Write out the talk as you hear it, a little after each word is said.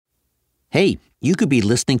Hey, you could be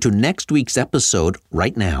listening to next week's episode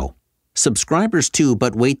right now. Subscribers to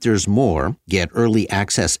But Wait There's More get early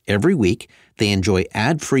access every week, they enjoy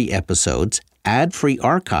ad-free episodes, ad-free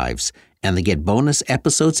archives, and they get bonus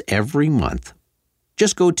episodes every month.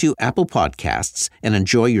 Just go to Apple Podcasts and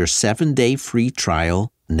enjoy your 7-day free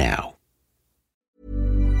trial now.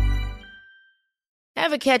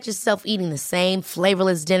 Ever catch yourself eating the same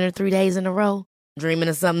flavorless dinner 3 days in a row? Dreaming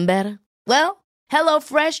of something better? Well,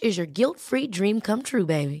 HelloFresh is your guilt-free dream come true,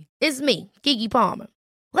 baby. It's me, Keke Palmer.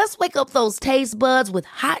 Let's wake up those taste buds with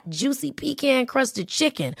hot, juicy pecan-crusted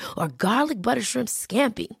chicken or garlic butter shrimp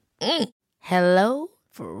scampi. Hello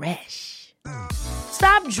Fresh.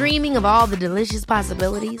 Stop dreaming of all the delicious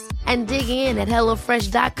possibilities and dig in at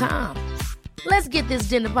HelloFresh.com. Let's get this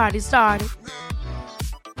dinner party started.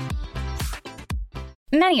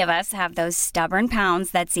 Many of us have those stubborn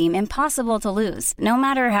pounds that seem impossible to lose, no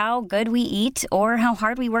matter how good we eat or how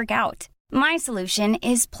hard we work out. My solution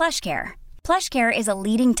is PlushCare. PlushCare is a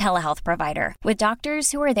leading telehealth provider with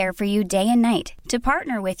doctors who are there for you day and night to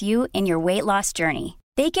partner with you in your weight loss journey.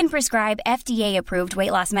 They can prescribe FDA-approved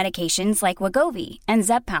weight loss medications like Wegovy and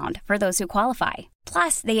Zepbound for those who qualify.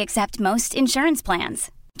 Plus, they accept most insurance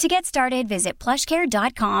plans. To get started, visit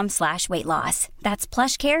plushcare.com/weightloss. That's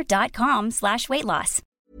plushcare.com/weightloss.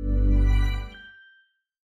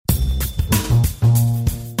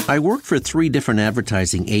 I worked for 3 different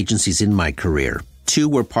advertising agencies in my career. 2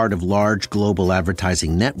 were part of large global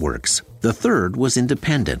advertising networks. The third was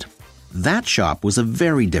independent. That shop was a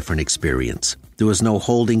very different experience. There was no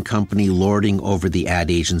holding company lording over the ad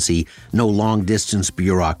agency, no long-distance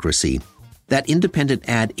bureaucracy. That independent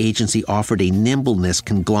ad agency offered a nimbleness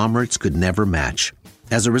conglomerates could never match.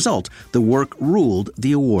 As a result, the work ruled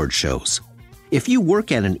the award shows. If you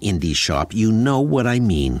work at an indie shop, you know what I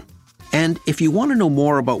mean. And if you want to know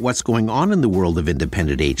more about what's going on in the world of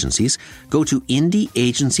independent agencies, go to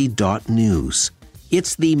indieagency.news.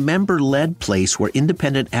 It's the member-led place where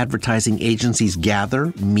independent advertising agencies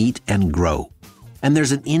gather, meet, and grow. And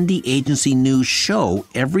there's an Indie Agency News show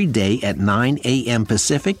every day at 9 a.m.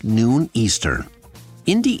 Pacific, noon Eastern.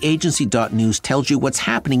 Indieagency.news tells you what's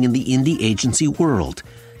happening in the indie agency world.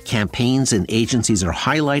 Campaigns and agencies are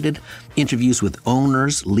highlighted. Interviews with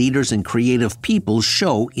owners, leaders, and creative people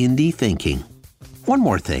show indie thinking. One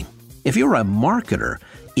more thing. If you're a marketer,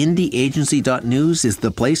 Indieagency.news is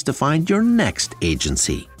the place to find your next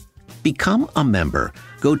agency. Become a member.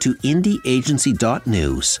 Go to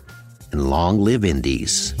Indieagency.news. And long live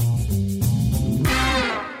indies.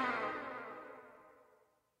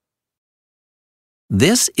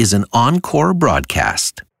 This is an encore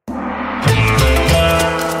broadcast. You're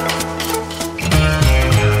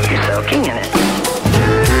soaking in it.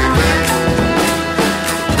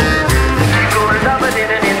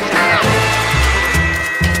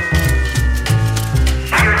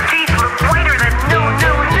 Your teeth look whiter than new.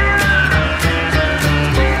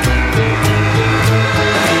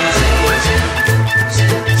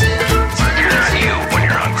 You're not you when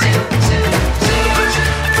you're hungry.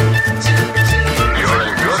 You're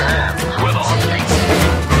in good hands with Austin.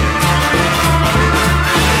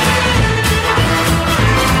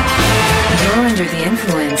 You're Under the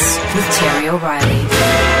Influence with Terry O'Reilly.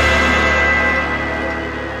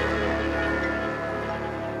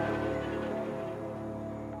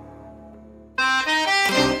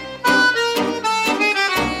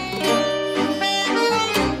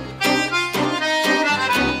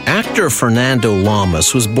 Actor Fernando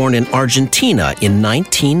Lamas was born in Argentina in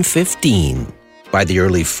 1915. By the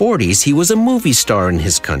early 40s, he was a movie star in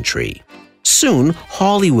his country. Soon,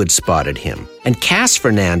 Hollywood spotted him and cast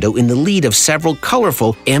Fernando in the lead of several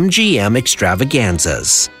colorful MGM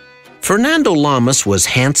extravaganzas. Fernando Lamas was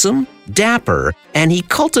handsome, dapper, and he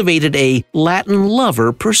cultivated a Latin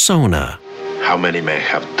lover persona. How many may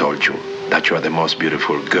have told you that you are the most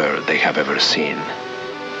beautiful girl they have ever seen?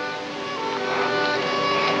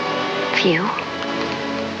 Few.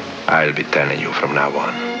 I'll be telling you from now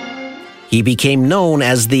on. He became known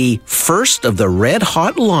as the first of the Red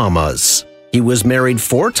Hot Llamas. He was married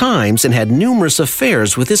 4 times and had numerous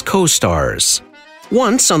affairs with his co-stars.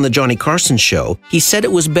 Once on the Johnny Carson show, he said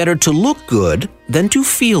it was better to look good than to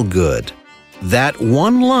feel good. That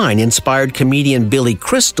one line inspired comedian Billy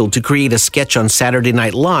Crystal to create a sketch on Saturday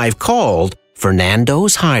Night Live called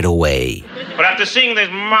Fernando's Hideaway. But after seeing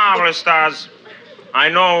these marvelous stars, I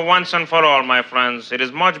know once and for all, my friends, it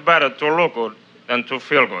is much better to look good than to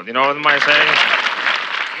feel good. You know what I'm saying?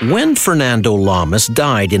 When Fernando Lamas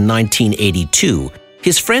died in 1982,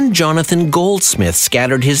 his friend Jonathan Goldsmith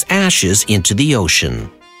scattered his ashes into the ocean.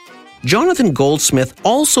 Jonathan Goldsmith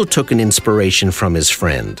also took an inspiration from his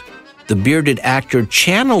friend. The bearded actor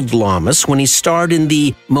channeled Lamas when he starred in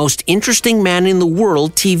the Most Interesting Man in the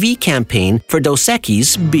World TV campaign for Dos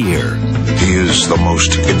Equis beer. He is the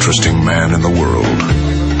most interesting man in the world.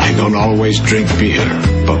 I don't always drink beer,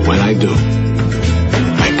 but when I do,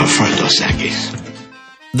 I prefer Dos Equis.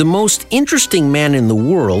 The Most Interesting Man in the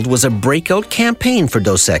World was a breakout campaign for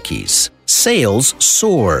Dos Equis. Sales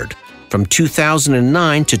soared. From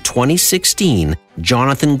 2009 to 2016,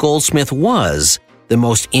 Jonathan Goldsmith was the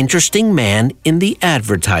most interesting man in the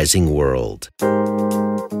advertising world.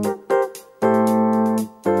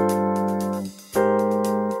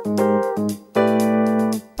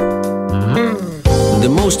 The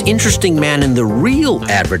most interesting man in the real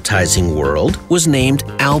advertising world was named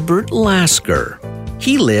Albert Lasker.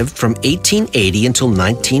 He lived from 1880 until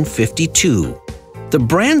 1952. The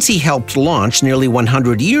brands he helped launch nearly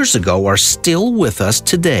 100 years ago are still with us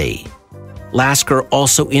today. Lasker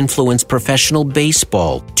also influenced professional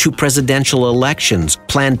baseball, 2 presidential elections,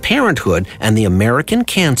 Planned Parenthood, and the American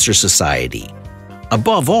Cancer Society.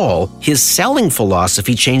 Above all, his selling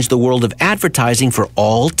philosophy changed the world of advertising for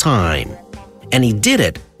all time. And he did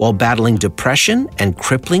it while battling depression and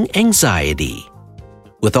crippling anxiety.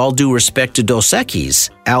 With all due respect to Dos Equis,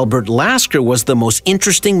 Albert Lasker was the most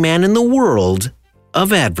interesting man in the world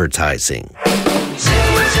of advertising.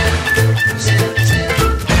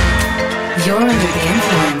 You're under the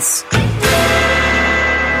influence.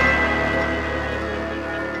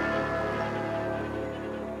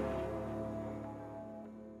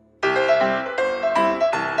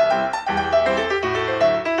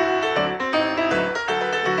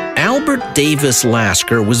 Albert Davis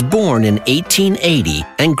Lasker was born in 1880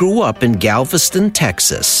 and grew up in Galveston,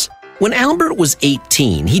 Texas. When Albert was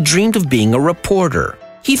 18, he dreamed of being a reporter.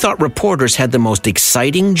 He thought reporters had the most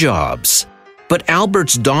exciting jobs. But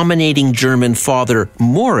Albert's dominating German father,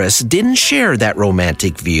 Morris, didn't share that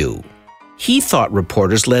romantic view. He thought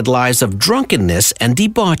reporters led lives of drunkenness and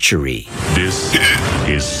debauchery. This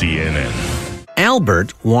is CNN.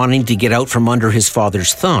 Albert, wanting to get out from under his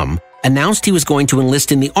father's thumb, announced he was going to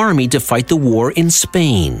enlist in the army to fight the war in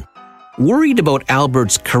Spain. Worried about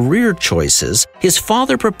Albert's career choices, his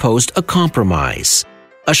father proposed a compromise.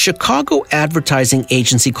 A Chicago advertising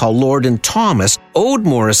agency called Lord & Thomas owed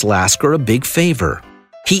Morris Lasker a big favor.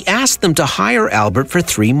 He asked them to hire Albert for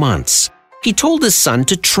 3 months. He told his son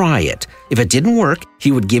to try it. If it didn't work,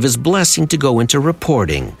 he would give his blessing to go into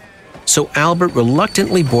reporting. So Albert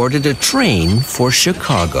reluctantly boarded a train for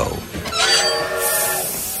Chicago.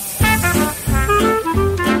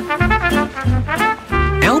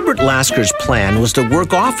 Albert Lasker's plan was to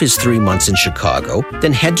work off his 3 months in Chicago,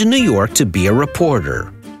 then head to New York to be a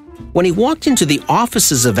reporter. When he walked into the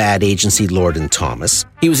offices of ad agency Lord & Thomas,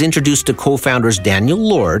 he was introduced to co-founders Daniel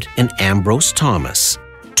Lord and Ambrose Thomas.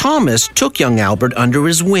 Thomas took young Albert under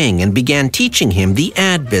his wing and began teaching him the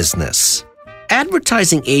ad business.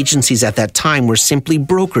 Advertising agencies at that time were simply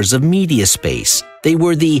brokers of media space. They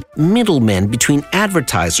were the middlemen between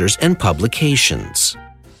advertisers and publications.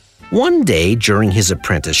 One day during his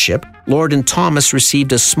apprenticeship, Lord & Thomas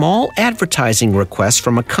received a small advertising request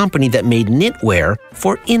from a company that made knitwear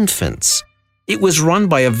for infants. It was run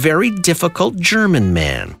by a very difficult German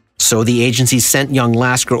man, so the agency sent young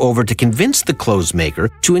Lasker over to convince the clothes maker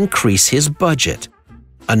to increase his budget.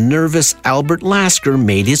 A nervous Albert Lasker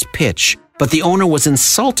made his pitch, but the owner was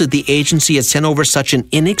insulted the agency had sent over such an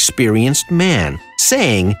inexperienced man,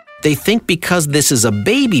 saying, "They think because this is a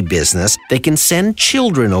baby business, they can send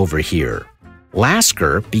children over here."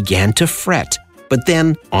 Lasker began to fret, but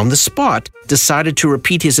then, on the spot, decided to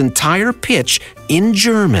repeat his entire pitch in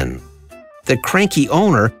German. The cranky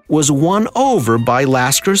owner was won over by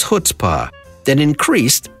Lasker's chutzpah, then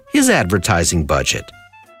increased his advertising budget.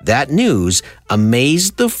 That news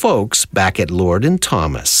amazed the folks back at Lord &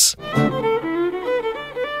 Thomas.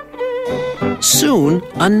 Soon,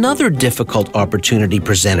 another difficult opportunity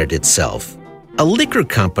presented itself. A liquor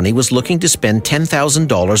company was looking to spend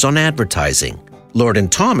 $10,000 on advertising. Lord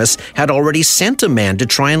 & Thomas had already sent a man to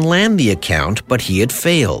try and land the account, but he had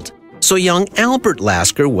failed. So young Albert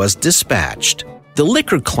Lasker was dispatched. The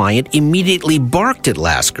liquor client immediately barked at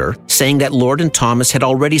Lasker, saying that Lord & Thomas had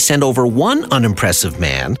already sent over one unimpressive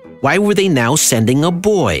man. Why were they now sending a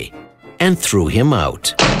boy? And threw him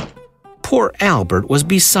out. Poor Albert was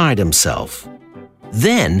beside himself.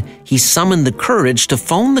 Then he summoned the courage to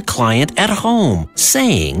phone the client at home,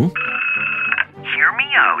 saying, "Hear me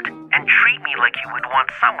out and treat me like you would want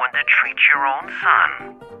someone to treat your own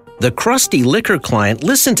son." The crusty liquor client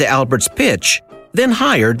listened to Albert's pitch, then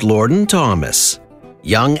hired Lord & Thomas.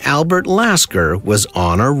 Young Albert Lasker was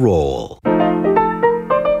on a roll.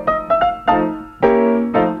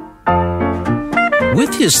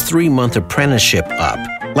 With his 3-month apprenticeship up,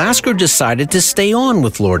 Lasker decided to stay on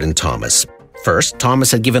with Lord & Thomas. First,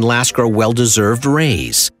 Thomas had given Lasker a well-deserved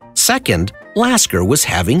raise. Second, Lasker was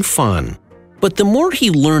having fun. But the more he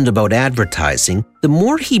learned about advertising, the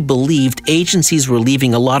more he believed agencies were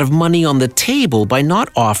leaving a lot of money on the table by not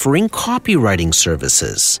offering copywriting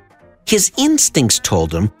services. His instincts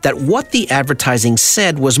told him that what the advertising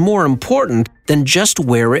said was more important than just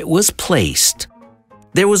where it was placed.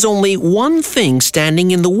 There was only one thing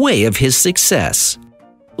standing in the way of his success.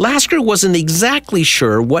 Lasker wasn't exactly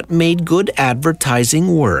sure what made good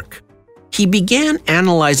advertising work. He began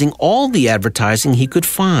analyzing all the advertising he could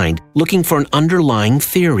find, looking for an underlying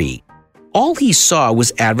theory. All he saw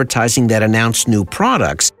was advertising that announced new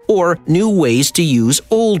products or new ways to use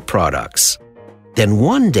old products. Then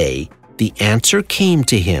one day, the answer came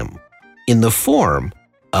to him in the form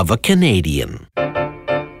of a Canadian.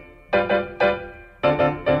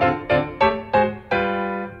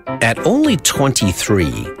 At only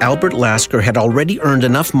 23, Albert Lasker had already earned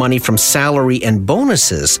enough money from salary and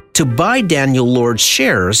bonuses to buy Daniel Lord's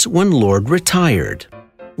shares when Lord retired.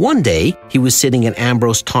 One day, he was sitting in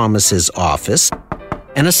Ambrose Thomas's office,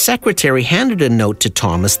 and a secretary handed a note to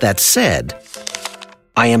Thomas that said,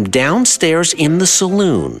 "I am downstairs in the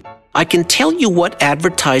saloon. I can tell you what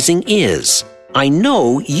advertising is. I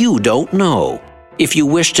know you don't know. If you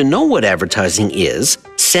wish to know what advertising is,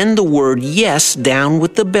 send the word yes down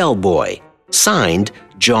with the bellboy. Signed,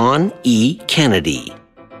 John E. Kennedy."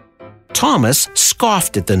 Thomas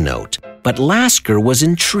scoffed at the note, but Lasker was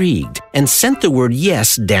intrigued and sent the word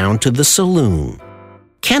yes down to the saloon.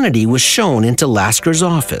 Kennedy was shown into Lasker's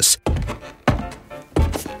office.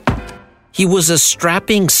 He was a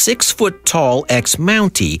strapping 6-foot-tall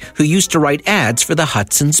ex-Mountie who used to write ads for the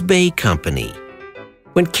Hudson's Bay Company.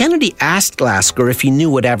 When Kennedy asked Lasker if he knew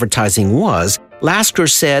what advertising was, Lasker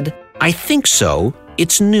said, "I think so.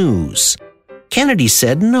 It's news." Kennedy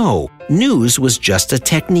said no. News was just a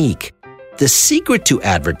technique. The secret to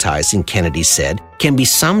advertising, Kennedy said, can be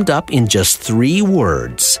summed up in just 3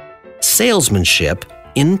 words: salesmanship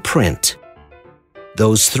in print.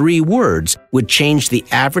 Those 3 words would change the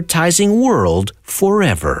advertising world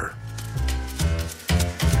forever.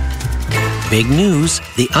 Big news,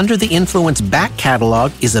 the Under the Influence back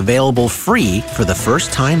catalog is available free for the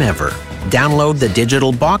first time ever. Download the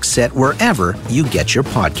digital box set wherever you get your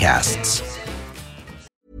podcasts.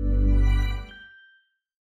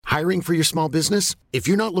 Hiring for your small business? If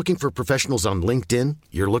you're not looking for professionals on LinkedIn,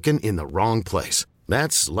 you're looking in the wrong place.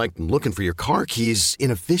 That's like looking for your car keys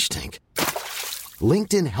in a fish tank.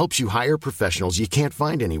 LinkedIn helps you hire professionals you can't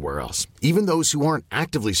find anywhere else, even those who aren't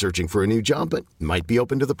actively searching for a new job but might be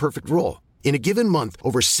open to the perfect role. In a given month,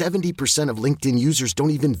 over 70% of LinkedIn users don't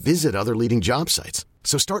even visit other leading job sites.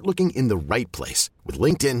 So start looking in the right place. With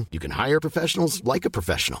LinkedIn, you can hire professionals like a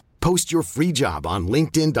professional. Post your free job on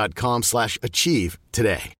linkedin.com/achieve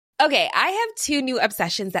today. Okay, I have 2 new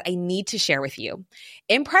obsessions that I need to share with you.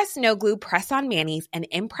 Impress No Glue Press-On Manis and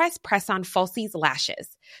Impress Press-On Falsies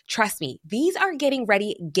Lashes. Trust me, these are getting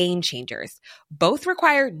ready game changers. Both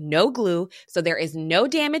require no glue, so there is no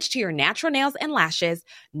damage to your natural nails and lashes,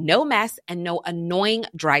 no mess, and no annoying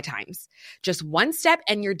dry times. Just 1 step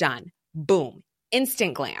and you're done. Boom.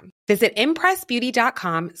 Instant glam. Visit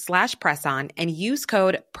impressbeauty.com/presson and use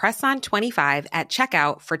code PRESSON25 at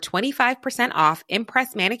checkout for 25% off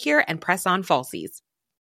Impress Manicure and Press-On Falsies.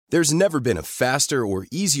 There's never been a faster or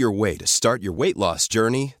easier way to start your weight loss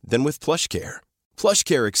journey than with PlushCare.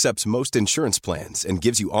 PlushCare accepts most insurance plans and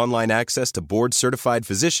gives you online access to board-certified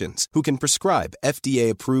physicians who can prescribe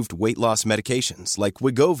FDA-approved weight loss medications like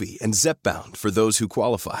Wegovy and Zepbound for those who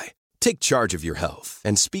qualify. Take charge of your health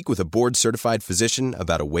and speak with a board-certified physician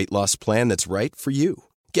about a weight loss plan that's right for you.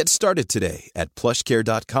 Get started today at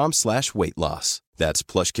plushcare.com/weight-loss. That's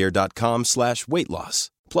plushcare.com/weight-loss.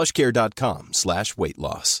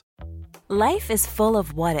 plushcare.com/weight-loss. Life is full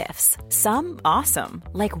of what-ifs. Some awesome,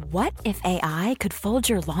 like what if AI could fold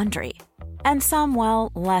your laundry? And some,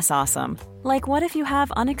 well, less awesome, like what if you have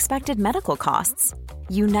unexpected medical costs?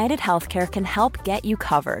 United Healthcare can help get you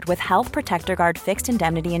covered with Health Protector Guard fixed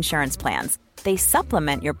indemnity insurance plans. They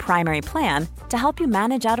supplement your primary plan to help you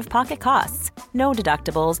manage out-of-pocket costs. No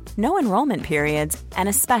deductibles, no enrollment periods, and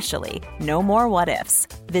especially no more what-ifs.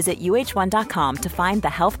 Visit uh1.com to find the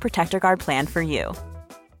Health Protector Guard plan for you.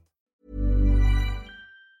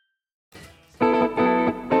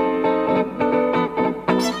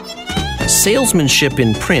 Salesmanship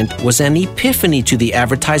in print was an epiphany to the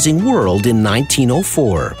advertising world in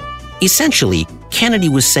 1904. Essentially, Kennedy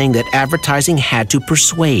was saying that advertising had to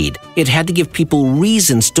persuade. It had to give people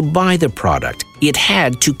reasons to buy the product. It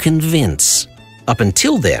had to convince. Up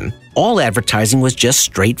until then, All advertising was just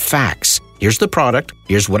straight facts. Here's the product,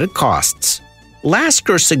 here's what it costs.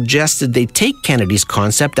 Lasker suggested they take Kennedy's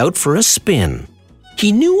concept out for a spin.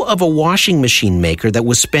 He knew of a washing machine maker that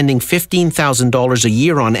was spending $15,000 a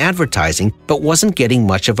year on advertising but wasn't getting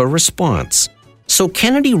much of a response. So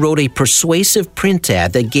Kennedy wrote a persuasive print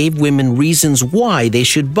ad that gave women reasons why they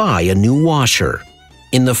should buy a new washer.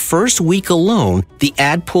 In the first week alone, the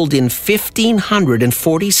ad pulled in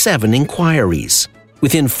 1,547 inquiries.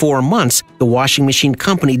 Within 4 months, the washing machine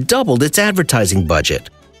company doubled its advertising budget.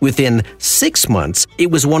 Within 6 months, it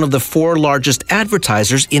was one of the 4 largest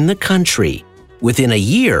advertisers in the country. Within a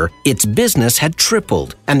year, its business had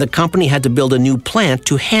tripled, and the company had to build a new plant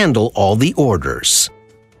to handle all the orders.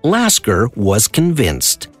 Lasker was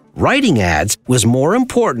convinced. Writing ads was more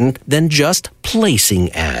important than just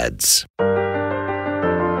placing ads.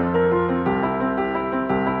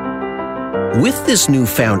 With this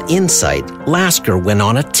newfound insight, Lasker went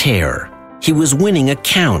on a tear. He was winning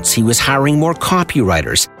accounts, he was hiring more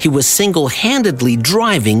copywriters, he was single-handedly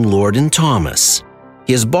driving Lord & Thomas.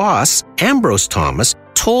 His boss, Ambrose Thomas,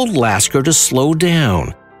 told Lasker to slow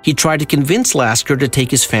down. He tried to convince Lasker to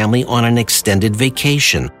take his family on an extended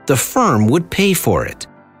vacation. The firm would pay for it.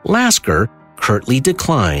 Lasker curtly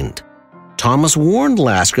declined. Thomas warned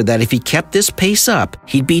Lasker that if he kept this pace up,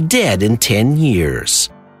 he'd be dead in 10 years.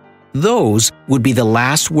 Those would be the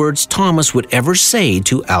last words Thomas would ever say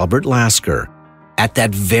to Albert Lasker. At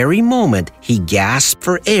that very moment, he gasped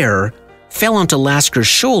for air, fell onto Lasker's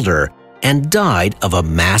shoulder, and died of a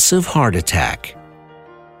massive heart attack.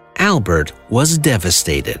 Albert was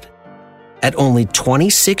devastated. At only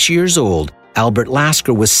 26 years old, Albert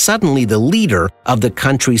Lasker was suddenly the leader of the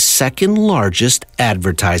country's second largest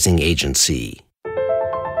advertising agency.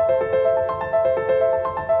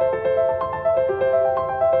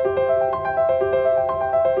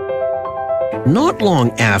 Not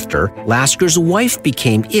long after, Lasker's wife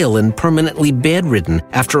became ill and permanently bedridden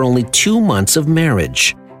after only 2 months of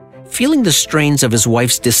marriage. Feeling the strains of his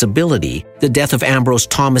wife's disability, the death of Ambrose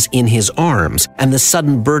Thomas in his arms, and the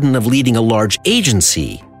sudden burden of leading a large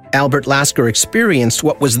agency, Albert Lasker experienced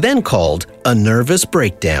what was then called a nervous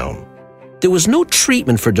breakdown. There was no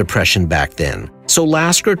treatment for depression back then, so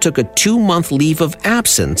Lasker took a 2-month leave of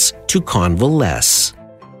absence to convalesce.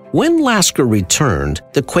 When Lasker returned,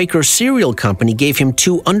 the Quaker Cereal Company gave him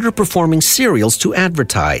 2 underperforming cereals to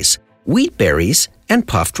advertise, Wheat Berries and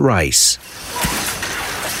Puffed Rice.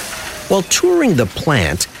 While touring the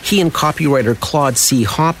plant, he and copywriter Claude C.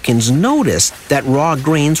 Hopkins noticed that raw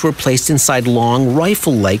grains were placed inside long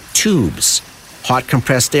rifle-like tubes. Hot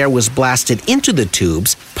compressed air was blasted into the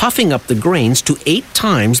tubes, puffing up the grains to 8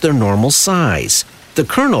 times their normal size. The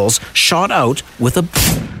kernels shot out with a...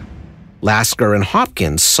 Lasker and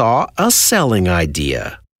Hopkins saw a selling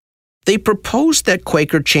idea. They proposed that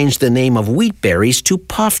Quaker change the name of Wheat Berries to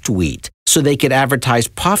Puffed Wheat, so they could advertise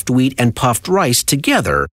puffed wheat and puffed rice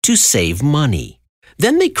together to save money.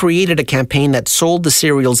 Then they created a campaign that sold the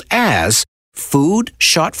cereals as food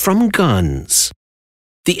shot from guns.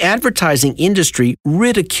 The advertising industry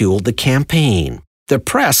ridiculed the campaign. The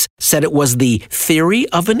press said it was the theory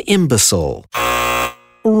of an imbecile.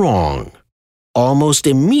 Wrong. Almost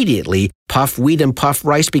immediately, puffed wheat and puffed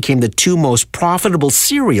rice became the 2 most profitable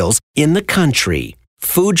cereals in the country.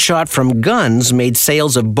 Food shot from guns made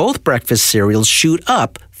sales of both breakfast cereals shoot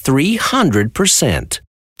up 300%.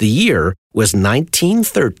 The year was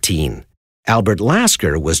 1913. Albert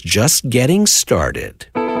Lasker was just getting started.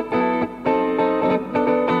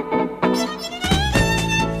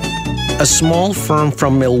 A small firm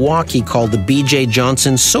from Milwaukee called the B.J.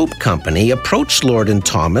 Johnson Soap Company approached Lord &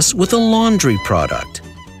 Thomas with a laundry product.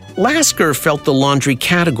 Lasker felt the laundry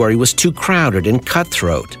category was too crowded and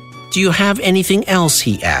cutthroat. "Do you have anything else?"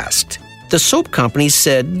 he asked. The soap company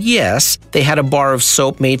said yes, they had a bar of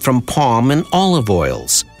soap made from palm and olive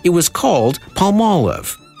oils. It was called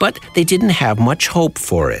Palmolive, but they didn't have much hope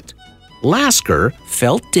for it. Lasker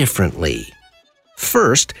felt differently.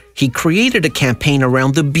 First, he created a campaign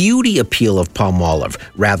around the beauty appeal of Palmolive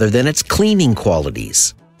rather than its cleaning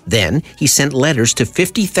qualities. Then, he sent letters to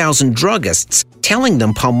 50,000 druggists telling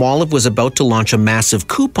them Palmolive was about to launch a massive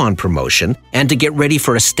coupon promotion and to get ready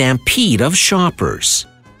for a stampede of shoppers.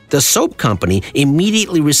 The soap company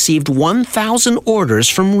immediately received 1,000 orders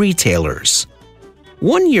from retailers.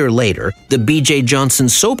 1 year later, the B.J. Johnson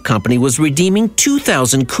Soap Company was redeeming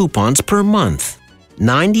 2,000 coupons per month.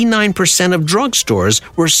 99% of drugstores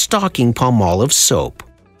were stocking Palmolive soap.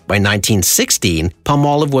 By 1916,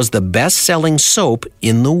 Palmolive was the best-selling soap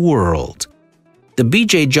in the world. The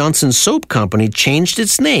B.J. Johnson Soap Company changed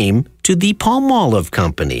its name to the Palmolive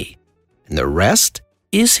Company. And the rest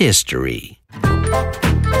is history.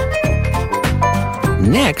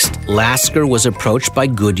 Next, Lasker was approached by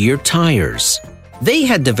Goodyear Tires. They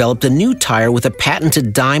had developed a new tire with a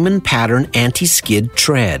patented diamond pattern anti-skid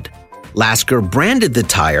tread. Lasker branded the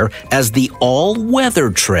tire as the all-weather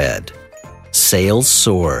tread. Sales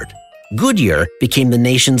soared. Goodyear became the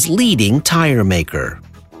nation's leading tire maker.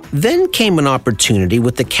 Then came an opportunity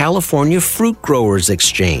with the California Fruit Growers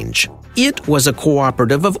Exchange. It was a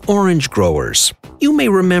cooperative of orange growers. You may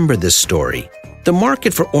remember this story. The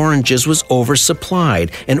market for oranges was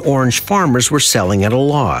oversupplied, and orange farmers were selling at a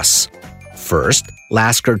loss. First,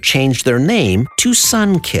 Lasker changed their name to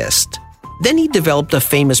Sunkist. Then he developed a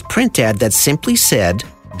famous print ad that simply said,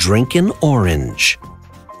 "Drinkin' orange."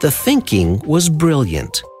 The thinking was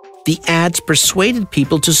brilliant. The ads persuaded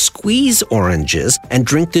people to squeeze oranges and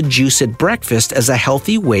drink the juice at breakfast as a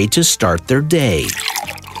healthy way to start their day.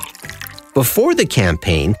 Before the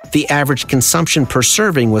campaign, the average consumption per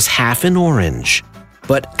serving was half an orange.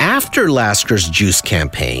 But after Lasker's juice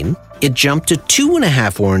campaign, it jumped to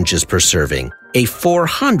 2.5 oranges per serving, a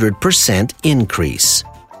 400% increase.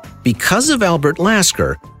 Because of Albert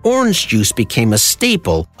Lasker, orange juice became a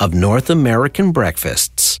staple of North American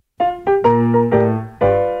breakfasts.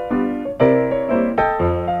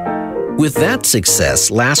 With that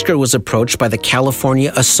success, Lasker was approached by the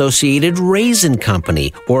California Associated Raisin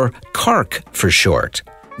Company, or CARC for short.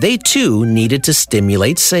 They too needed to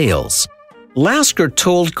stimulate sales. Lasker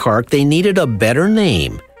told CARC they needed a better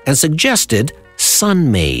name and suggested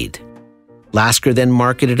Sun-Maid. Lasker then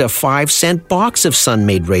marketed a 5-cent box of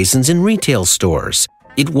Sun-Maid raisins in retail stores.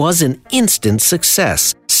 It was an instant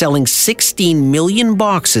success, selling 16 million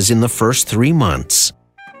boxes in the first 3 months.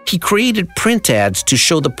 He created print ads to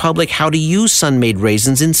show the public how to use Sun-Maid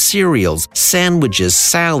raisins in cereals, sandwiches,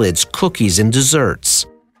 salads, cookies, and desserts.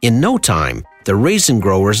 In no time, the raisin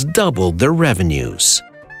growers doubled their revenues.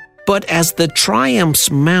 But as the triumphs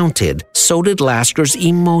mounted, so did Lasker's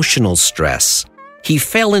emotional stress. He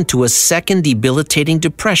fell into a second debilitating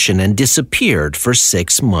depression and disappeared for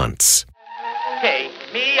 6 months. Take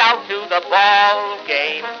me out to the ball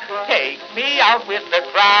game. Take me out with the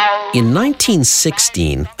crowd. In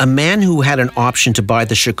 1916, a man who had an option to buy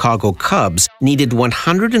the Chicago Cubs needed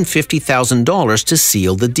 $150,000 to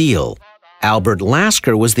seal the deal. Albert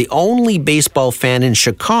Lasker was the only baseball fan in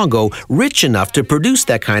Chicago rich enough to produce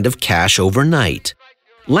that kind of cash overnight.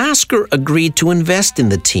 Lasker agreed to invest in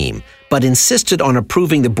the team, but insisted on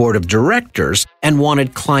approving the board of directors and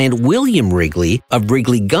wanted client William Wrigley of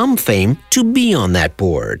Wrigley Gum fame to be on that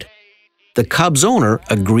board. The Cubs owner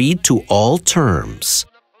agreed to all terms.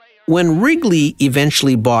 When Wrigley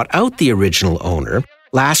eventually bought out the original owner,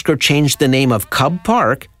 Lasker changed the name of Cub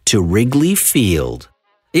Park to Wrigley Field.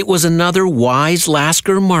 It was another wise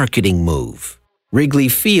Lasker marketing move. Wrigley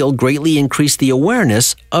Field greatly increased the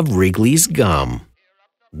awareness of Wrigley's gum.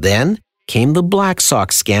 Then came the Black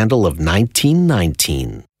Sox scandal of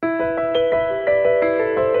 1919.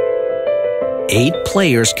 8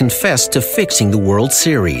 players confessed to fixing the World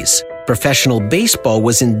Series. Professional baseball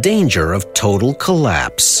was in danger of total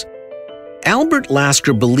collapse. Albert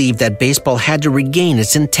Lasker believed that baseball had to regain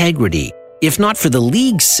its integrity, if not for the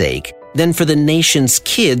league's sake, then for the nation's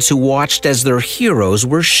kids who watched as their heroes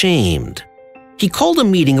were shamed. He called a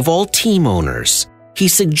meeting of all team owners. He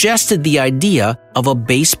suggested the idea of a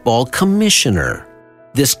baseball commissioner.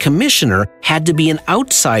 This commissioner had to be an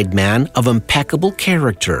outside man of impeccable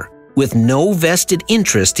character, with no vested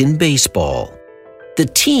interest in baseball. The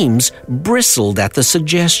teams bristled at the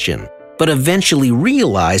suggestion, but eventually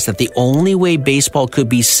realized that the only way baseball could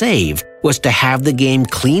be saved was to have the game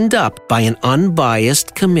cleaned up by an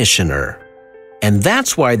unbiased commissioner. And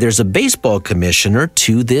that's why there's a baseball commissioner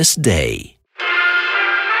to this day.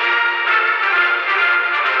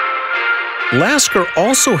 Lasker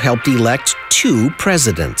also helped elect 2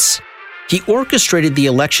 presidents. He orchestrated the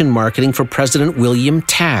election marketing for President William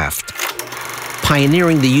Taft,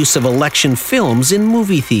 pioneering the use of election films in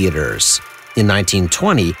movie theaters. In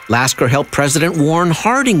 1920, Lasker helped President Warren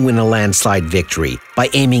Harding win a landslide victory by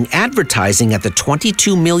aiming advertising at the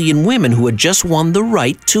 22 million women who had just won the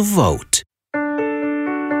right to vote.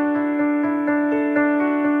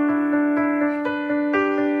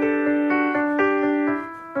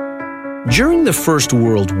 During the First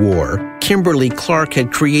World War, Kimberly-Clark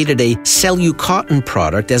had created a Cellucotton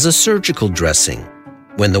product as a surgical dressing.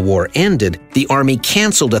 When the war ended, the Army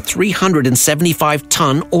canceled a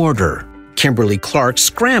 375-ton order. Kimberly-Clark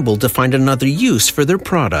scrambled to find another use for their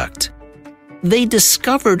product. They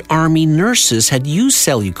discovered Army nurses had used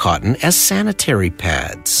Cellucotton as sanitary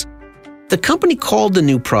pads. The company called the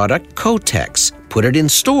new product Kotex, put it in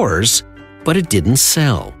stores, but it didn't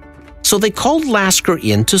sell. So they called Lasker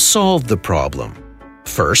in to solve the problem.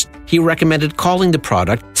 First, he recommended calling the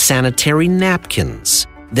product sanitary napkins,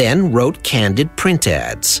 then wrote candid print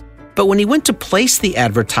ads. But when he went to place the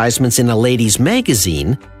advertisements in a ladies'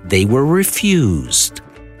 magazine, they were refused.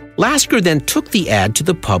 Lasker then took the ad to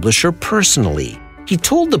the publisher personally. He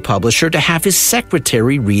told the publisher to have his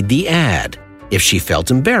secretary read the ad. If she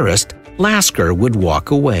felt embarrassed, Lasker would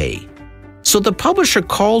walk away. So the publisher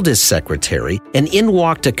called his secretary, and in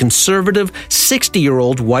walked a conservative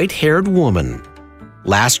 60-year-old white-haired woman.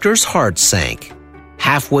 Lasker's heart sank.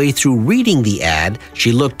 Halfway through reading the ad,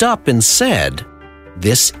 she looked up and said,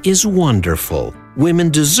 "This is wonderful. Women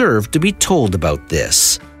deserve to be told about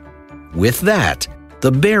this." With that,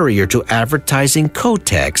 the barrier to advertising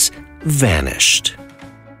Kotex vanished.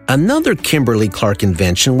 Another Kimberly-Clark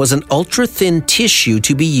invention was an ultra-thin tissue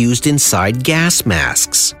to be used inside gas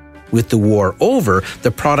masks. With the war over,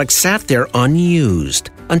 the product sat there unused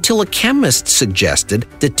until a chemist suggested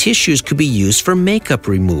the tissues could be used for makeup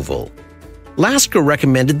removal. Lasker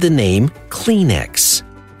recommended the name Kleenex.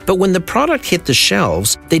 But when the product hit the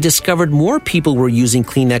shelves, they discovered more people were using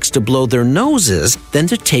Kleenex to blow their noses than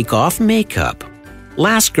to take off makeup.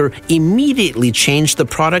 Lasker immediately changed the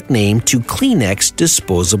product name to Kleenex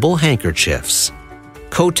Disposable Handkerchiefs.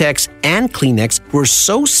 Kotex and Kleenex were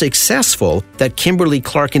so successful that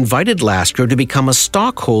Kimberly-Clark invited Lasker to become a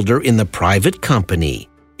stockholder in the private company.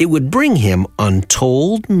 It would bring him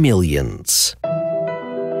untold millions.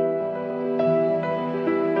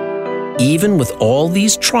 Even with all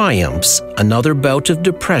these triumphs, another bout of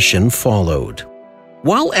depression followed.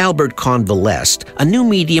 While Albert convalesced, a new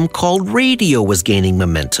medium called radio was gaining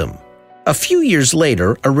momentum. A few years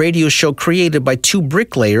later, a radio show created by two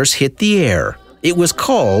bricklayers hit the air. It was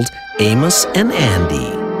called Amos and Andy.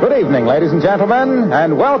 Good evening, ladies and gentlemen,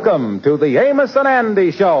 and welcome to the Amos and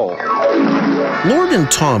Andy Show. Lord and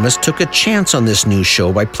Thomas took a chance on this new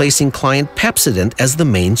show by placing client Pepsodent as the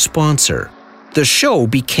main sponsor. The show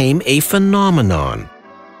became a phenomenon.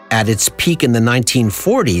 At its peak in the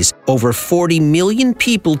 1940s, over 40 million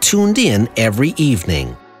people tuned in every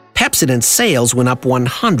evening. Pepsodent sales went up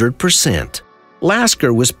 100%.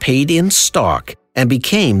 Lasker was paid in stock and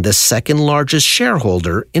became the second largest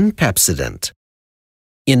shareholder in Pepsodent.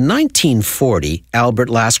 In 1940, Albert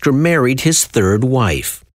Lasker married his third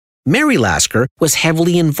wife. Mary Lasker was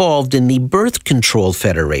heavily involved in the Birth Control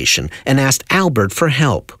Federation and asked Albert for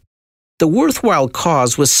help. The worthwhile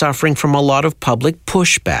cause was suffering from a lot of public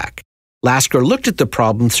pushback. Lasker looked at the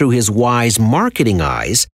problem through his wise marketing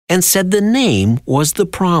eyes and said the name was the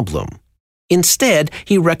problem. Instead,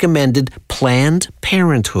 he recommended Planned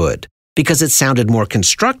Parenthood because it sounded more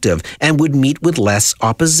constructive and would meet with less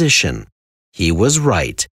opposition. He was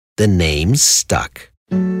right. The name stuck.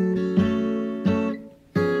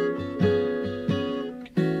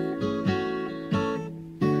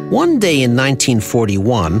 One day in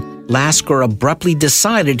 1941, Lasker abruptly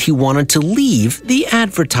decided he wanted to leave the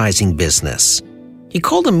advertising business. He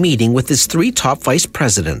called a meeting with his three top vice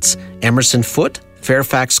presidents, Emerson Foote,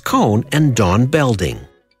 Fairfax Cohn, and Don Belding.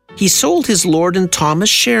 He sold his Lord and Thomas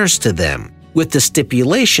shares to them, with the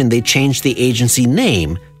stipulation they changed the agency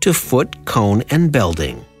name to Foote, Cohn, and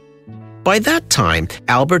Belding. By that time,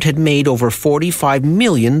 Albert had made over $45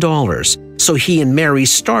 million, so he and Mary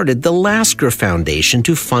started the Lasker Foundation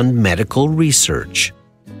to fund medical research.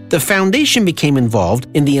 The foundation became involved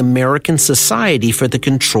in the American Society for the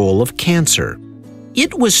Control of Cancer.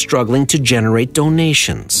 It was struggling to generate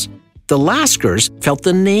donations. The Laskers felt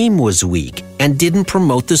the name was weak and didn't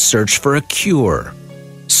promote the search for a cure.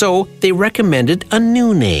 So they recommended a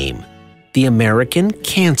new name, the American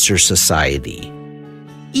Cancer Society.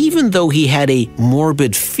 Even though he had a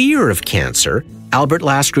morbid fear of cancer, Albert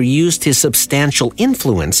Lasker used his substantial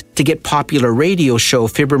influence to get popular radio show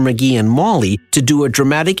Fibber McGee and Molly to do a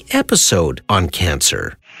dramatic episode on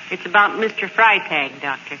cancer. It's about Mr. Freitag,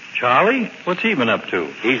 Doctor. Charlie? What's he been up to?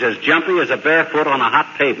 He's as jumpy as a barefoot on a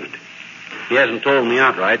hot pavement. He hasn't told me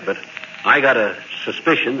outright, but I got a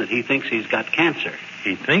suspicion that he thinks he's got cancer.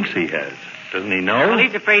 He thinks he has. Doesn't he know? Well,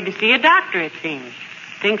 he's afraid to see a doctor, it seems.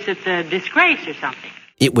 Thinks it's a disgrace or something.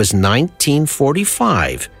 It was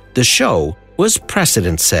 1945. The show was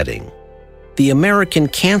precedent-setting. The American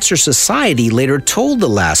Cancer Society later told the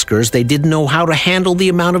Laskers they didn't know how to handle the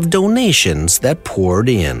amount of donations that poured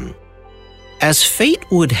in. As fate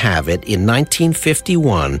would have it, in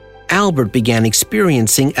 1951, Albert began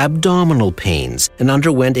experiencing abdominal pains and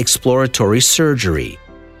underwent exploratory surgery.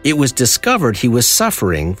 It was discovered he was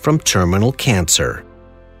suffering from terminal cancer.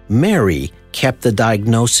 Mary kept the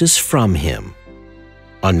diagnosis from him.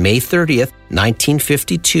 On May 30th,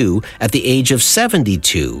 1952, at the age of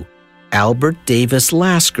 72, Albert Davis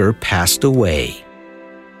Lasker passed away.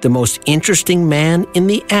 the most interesting man in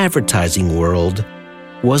the advertising world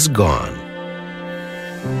was gone.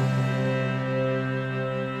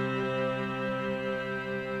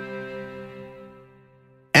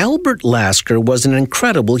 Albert Lasker was an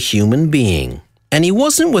incredible human being, and he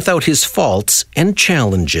wasn't without his faults and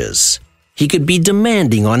challenges. He could be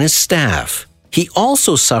demanding on his staff. He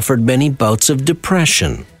also suffered many bouts of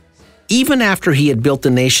depression. Even after he had built the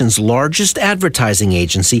nation's largest advertising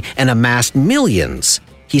agency and amassed millions,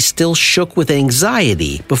 he still shook with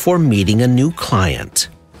anxiety before meeting a new client.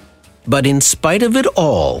 But in spite of it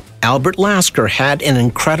all, Albert Lasker had an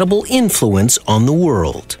incredible influence on the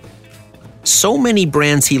world. So many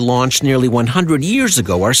brands he launched nearly 100 years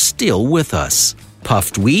ago are still with us.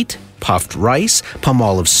 Puffed wheat, puffed rice,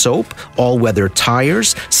 Palmolive soap, all-weather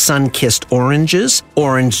tires, sun-kissed oranges,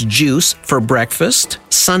 orange juice for breakfast,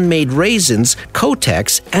 sun-made raisins,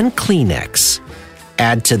 Kotex, and Kleenex.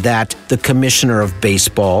 Add to that the Commissioner of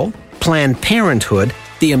Baseball, Planned Parenthood,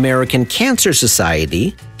 the American Cancer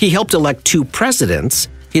Society. He helped elect 2 presidents.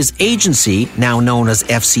 His agency, now known as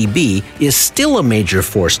FCB, is still a major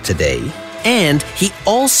force today. And he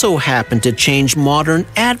also happened to change modern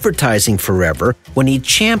advertising forever when he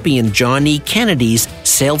championed John E. Kennedy's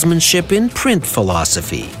salesmanship in print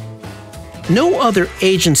philosophy. No other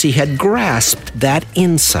agency had grasped that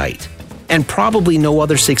insight, and probably no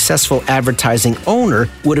other successful advertising owner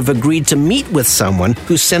would have agreed to meet with someone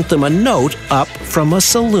who sent them a note up from a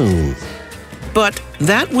saloon. But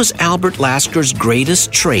that was Albert Lasker's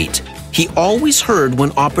greatest trait. He always heard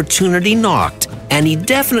when opportunity knocked, and he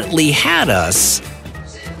definitely had us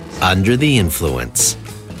under the influence.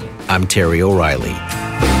 I'm Terry O'Reilly.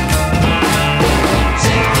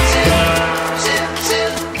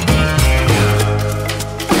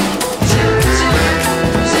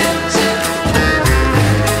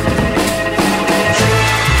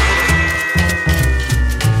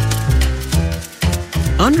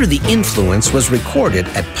 Under the Influence was recorded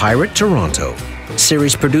at Pirate Toronto.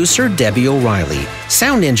 Series producer Debbie O'Reilly.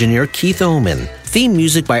 Sound engineer Keith Oman. Theme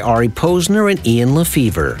music by Ari Posner and Ian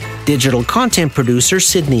Lefevre. Digital content producer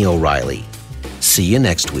Sydney O'Reilly. See you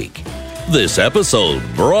next week. This episode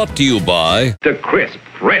brought to you by the crisp,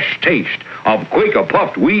 fresh taste of Quaker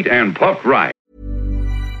puffed wheat and puffed rice.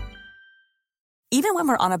 Even when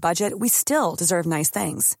we're on a budget, we still deserve nice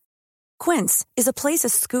things. Quince is a place to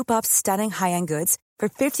scoop up stunning high-end goods for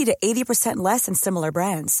 50 to 80% less than similar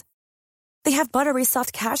brands. They have buttery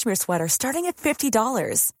soft cashmere sweaters starting at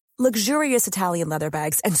 $50, luxurious Italian leather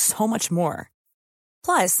bags, and so much more.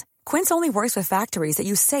 Plus, Quince only works with factories that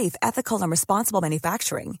use safe, ethical, and responsible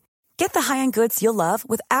manufacturing. Get the high-end goods you'll love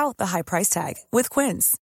without the high price tag with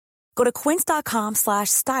Quince. Go to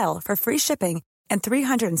quince.com/style for free shipping and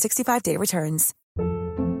 365-day returns.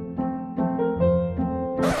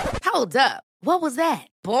 Hold up. What was that?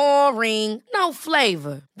 Boring. No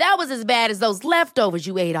flavor. That was as bad as those leftovers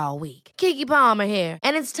you ate all week. Keke Palmer here,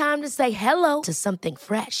 and it's time to say hello to something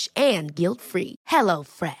fresh and guilt-free. Hello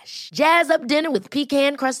Fresh. Jazz up dinner with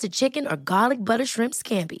pecan-crusted chicken or garlic butter shrimp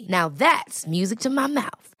scampi. Now that's music to my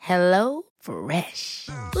mouth. Hello Fresh.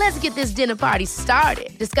 Let's get this dinner party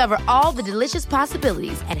started. Discover all the delicious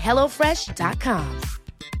possibilities at HelloFresh.com.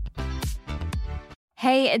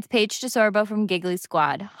 Hey, it's Paige DeSorbo from Giggly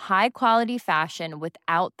Squad. High quality fashion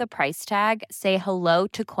without the price tag. Say hello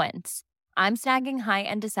to Quince. I'm snagging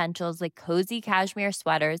high-end essentials like cozy cashmere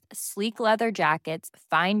sweaters, sleek leather jackets,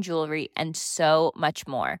 fine jewelry, and so much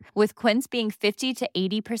more. With Quince being 50 to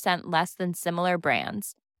 80% less than similar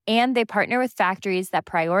brands. And they partner with factories that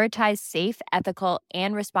prioritize safe, ethical,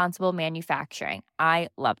 and responsible manufacturing. I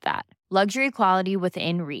love that. Luxury quality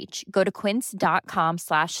within reach. Go to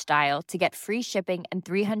quince.com/style to get free shipping and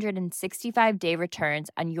 365-day returns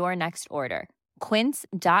on your next order.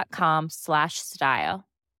 Quince.com/style.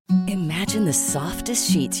 Imagine the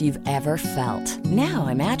softest sheets you've ever felt. Now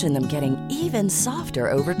imagine them getting even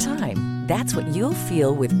softer over time. That's what you'll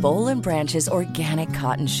feel with Boll & Branch's organic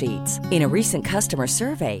cotton sheets. In a recent customer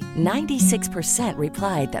survey, 96%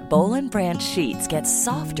 replied that Boll & Branch sheets get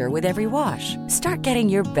softer with every wash. Start getting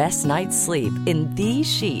your best night's sleep in these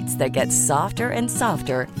sheets that get softer and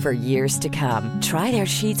softer for years to come. Try their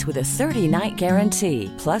sheets with a 30-night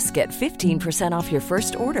guarantee. Plus, get 15% off your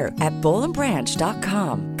first order at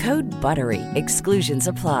bollandbranch.com. Code BUTTERY. Exclusions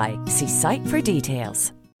apply. See site for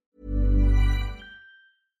details.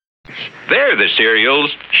 They're the cereals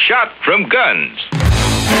shot from guns.